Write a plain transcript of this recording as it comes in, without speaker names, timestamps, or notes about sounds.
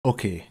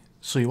Okay,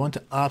 so you want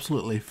to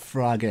absolutely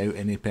frag out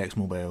in Apex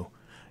Mobile.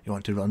 You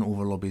want to run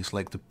over lobbies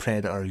like the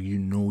predator you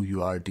know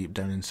you are deep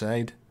down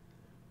inside?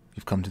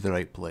 You've come to the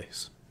right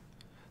place.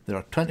 There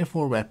are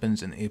 24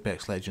 weapons in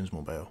Apex Legends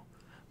Mobile,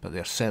 but they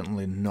are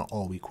certainly not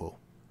all equal.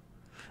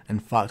 In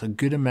fact, a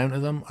good amount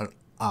of them are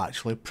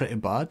actually pretty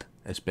bad,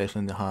 especially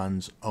in the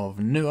hands of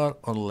newer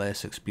or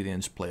less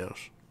experienced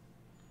players.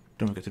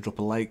 Don't forget to drop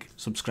a like,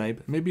 subscribe,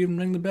 and maybe even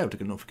ring the bell to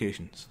get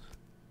notifications.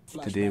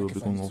 Today we'll be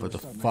going over the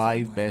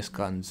 5 best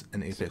guns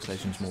in Apex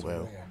Legends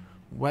Mobile,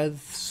 with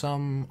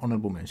some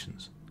honourable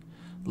mentions.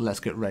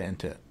 Let's get right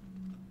into it.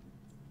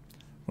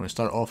 We're going to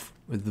start off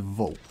with the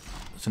Volt.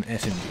 It's an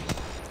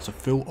SMG. It's a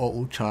full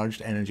auto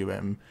charged energy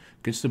weapon,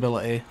 good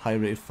stability, high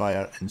rate of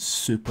fire, and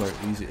super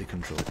easy to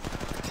control.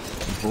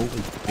 The Volt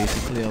is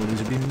basically a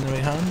laser beam in the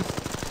right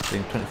hand,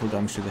 doing 24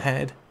 damage to the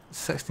head,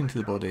 16 to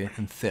the body,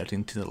 and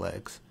 13 to the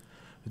legs,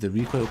 with a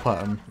recoil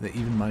pattern that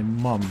even my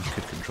mum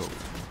could control.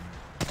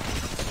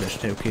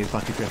 Versatile care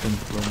package weapon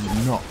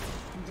will not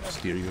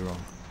steer you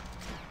wrong.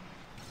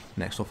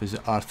 Next off is the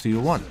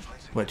R301,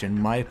 which in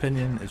my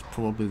opinion is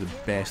probably the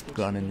best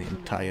gun in the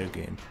entire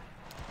game.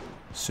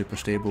 Super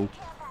stable,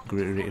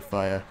 great rate of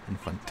fire, and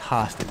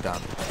fantastic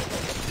damage,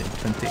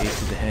 doing 28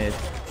 to the head,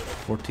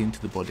 14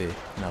 to the body,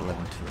 and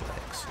 11 to the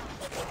legs.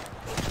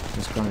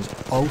 This gun is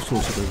also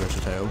super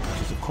versatile,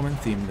 which is a common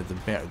theme with the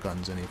better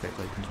guns in Apex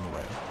Legends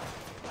Mobile.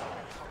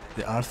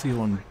 The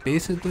R301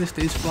 basically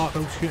stays flat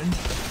while shooting,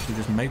 so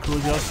just micro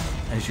adjust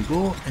as you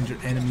go and your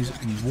enemies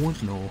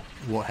won't know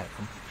what hit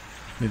them.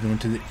 Moving on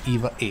to the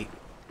EVA 8.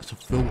 It's a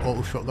full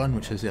auto shotgun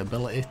which has the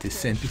ability to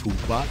send people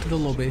back to the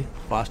lobby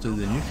faster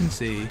than you can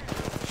say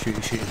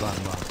shooty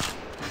bang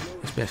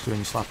bang, especially when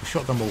you slap a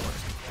shotgun bolt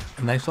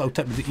in. A nice little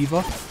tip with the EVA,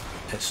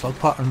 its slug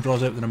pattern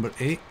draws out the number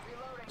 8,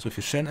 so if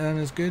your centering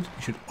is good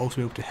you should also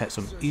be able to hit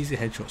some easy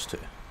headshots too.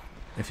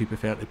 If you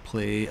prefer to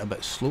play a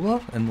bit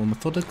slower and more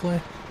methodically,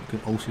 you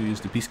can also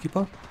use the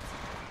Peacekeeper,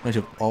 which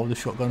of all the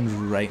shotguns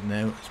right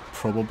now is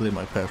probably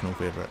my personal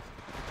favourite.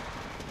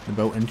 The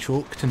built-in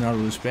choke to narrow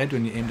the spread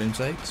when you aim down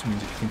sights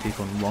means that you can take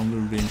on longer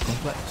range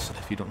conflicts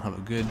if you don't have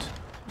a good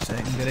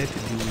secondary to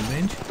deal with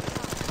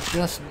range.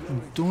 Just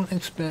don't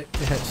expect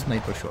to hit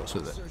sniper shots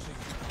with it.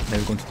 Now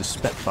we're going to the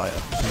Spitfire,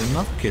 which is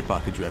another care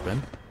package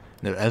weapon.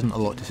 There isn't a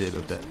lot to say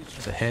about it.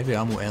 It's a heavy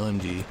ammo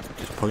LMG,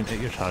 just point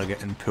at your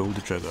target and pull the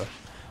trigger.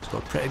 It's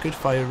got a pretty good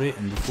fire rate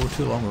and before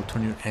too long will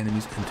turn your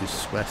enemies into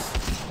Swiss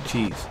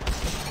cheese.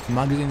 The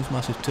magazine is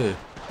massive too,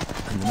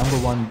 and the number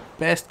one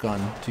best gun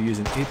to use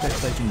in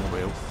Apex Legends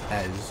Mobile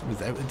is,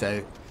 without a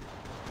doubt,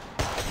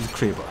 the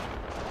Kraber.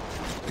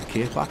 The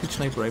care package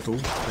sniper rifle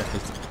that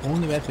is the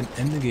only weapon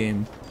in the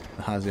game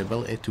that has the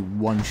ability to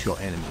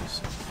one-shot enemies.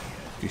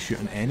 If you shoot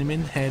an enemy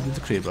in the head with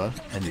the Kraber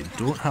and they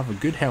don't have a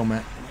good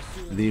helmet,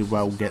 they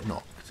will get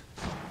knocked.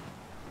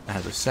 It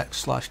has a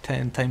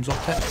 6/10 times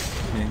optic,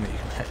 meaning that you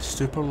can hit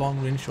super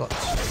long range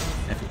shots.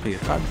 If you play your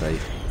card right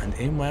and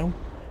aim well,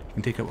 you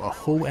can take out a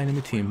whole enemy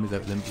team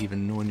without them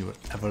even knowing you were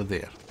ever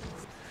there.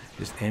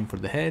 Just aim for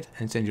the head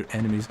and send your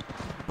enemies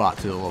back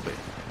to the lobby.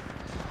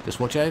 Just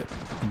watch out,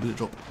 the bullet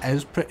drop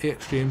is pretty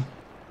extreme,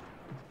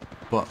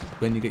 but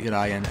when you get your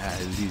eye in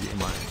it is easy to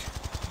manage.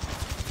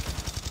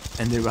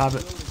 And there we have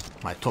it,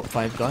 my top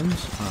 5 guns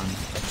and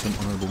some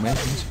honourable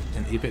mentions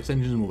in Apex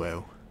Legends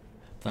Mobile.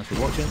 Thanks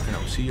for watching and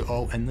I'll see you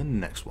all in the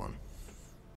next one.